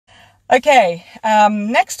Okay,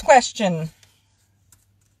 next question.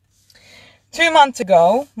 2 months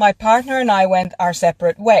ago, my partner and I went our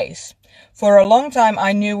separate ways. For a long time,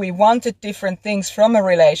 I knew we wanted different things from a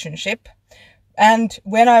relationship. And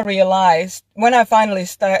when I finally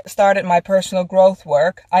started my personal growth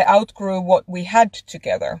work, I outgrew what we had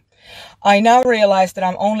together. I now realize that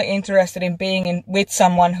I'm only interested in being with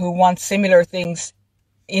someone who wants similar things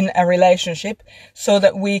in a relationship so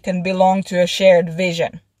that we can belong to a shared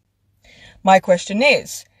vision. My question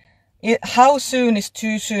is, how soon is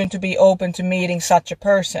too soon to be open to meeting such a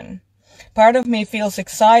person? Part of me feels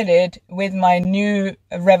excited with my new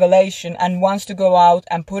revelation and wants to go out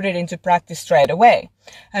and put it into practice straight away.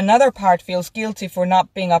 Another part feels guilty for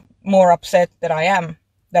not being more upset than I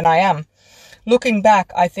am. Looking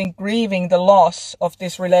back, I think grieving the loss of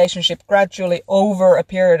this relationship gradually over a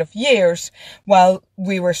period of years while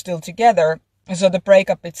we were still together. So the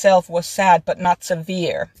breakup itself was sad, but not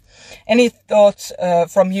severe. Any thoughts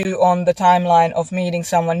from you on the timeline of meeting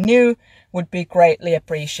someone new would be greatly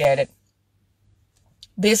appreciated.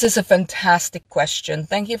 This is a fantastic question.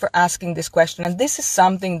 Thank you for asking this question. And this is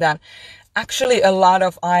something that actually a lot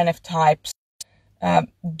of INF types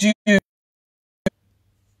do,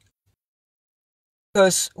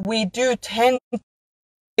 because we do tend to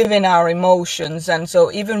live in our emotions. And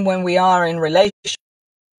so even when we are in relationships,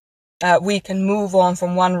 we can move on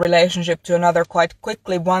from one relationship to another quite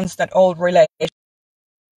quickly once that old relationship.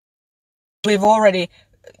 We've already,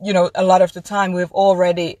 a lot of the time we've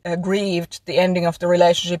already grieved the ending of the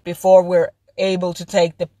relationship before we're able to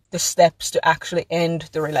take the steps to actually end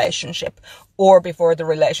the relationship or before the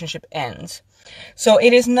relationship ends. So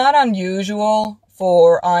it is not unusual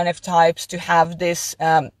for INF types to have this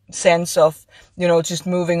sense of, just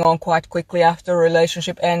moving on quite quickly after a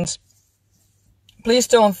relationship ends. Please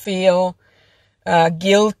don't feel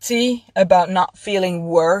guilty about not feeling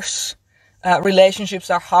worse.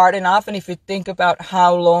 Relationships are hard enough, and if you think about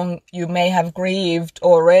how long you may have grieved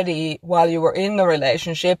already while you were in the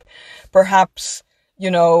relationship, perhaps,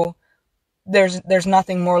 there's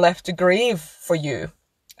nothing more left to grieve for you.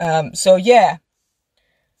 So yeah,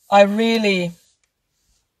 I really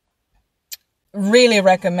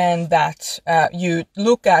recommend that you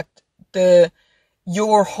look at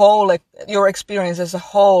your experience as a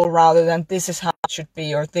whole rather than this is how it should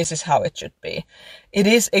be or this is how it should be. It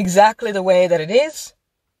is exactly the way that it is,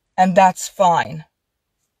 and that's fine.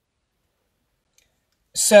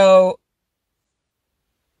 So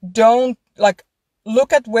don't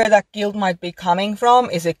look at where that guilt might be coming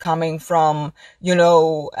from. Is it coming from,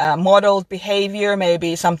 modeled behavior,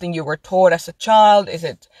 maybe something you were taught as a child? Is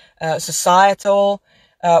it societal?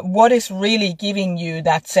 What is really giving you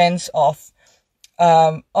that sense of,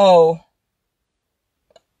 I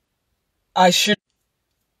should.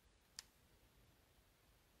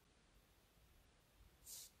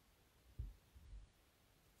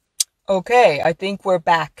 Okay, I think we're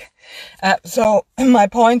back. So my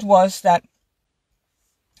point was that,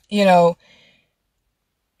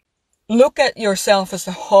 look at yourself as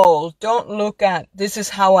a whole. Don't look at this is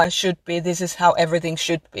how I should be, this is how everything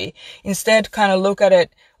should be. Instead, kind of look at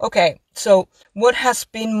it, okay, so what has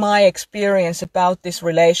been my experience about this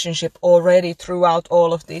relationship already throughout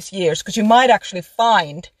all of these years? Because you might actually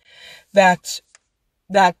find that,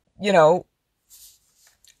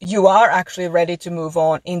 you are actually ready to move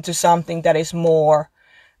on into something that is more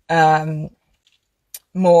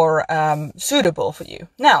suitable for you.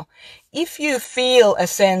 Now, if you feel a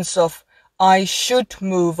sense of, I should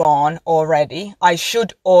move on already, I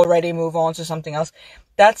should already move on to something else,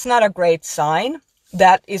 that's not a great sign.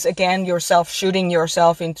 That is, again, yourself shooting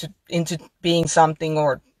yourself into being something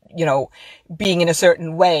or, being in a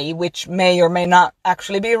certain way, which may or may not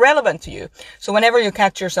actually be relevant to you. So whenever you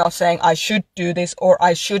catch yourself saying, I should do this or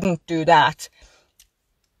I shouldn't do that,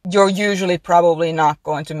 you're usually probably not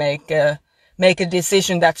going to make a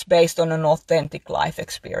decision that's based on an authentic life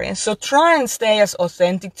experience. So try and stay as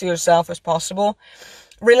authentic to yourself as possible.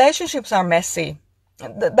 Relationships are messy.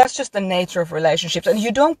 That's just the nature of relationships. And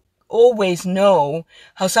you don't always know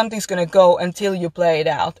how something's going to go until you play it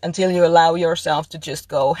out, until you allow yourself to just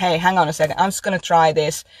go, hey, hang on a second, I'm just going to try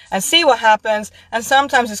this and see what happens. And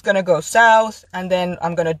sometimes it's going to go south, and then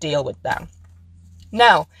I'm going to deal with that.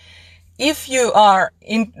 Now, if you are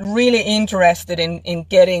really interested in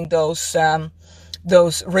getting those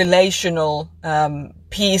relational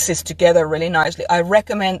pieces together really nicely, I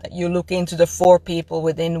recommend that you look into the 4 people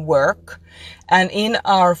within work. And in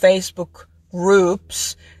our Facebook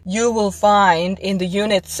groups, you will find in the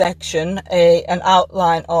unit section an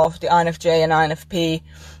outline of the INFJ and INFP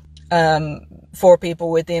for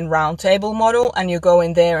people within roundtable model, and you go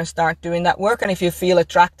in there and start doing that work. And if you feel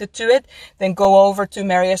attracted to it, then go over to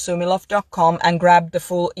merjasumiloff.com and grab the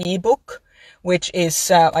full ebook, which is,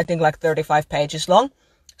 I think, like 35 pages long.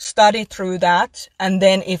 Study through that. And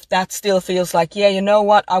then if that still feels like, yeah, you know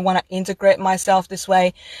what, I want to integrate myself this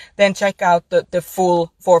way, then check out the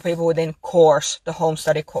full For People Within course, the home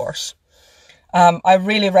study course. I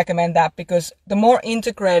really recommend that, because the more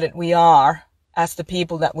integrated we are as the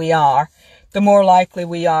people that we are, the more likely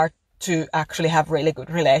we are to actually have really good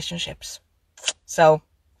relationships. So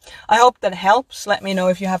I hope that helps. Let me know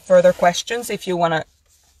if you have further questions, if you want to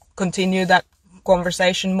continue that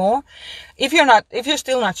conversation more. If you're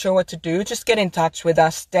still not sure what to do, just get in touch with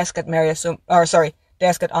us,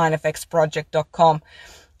 desk@infxproject.com,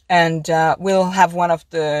 and we'll have one of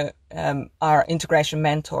our integration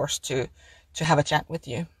mentors to have a chat with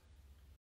you.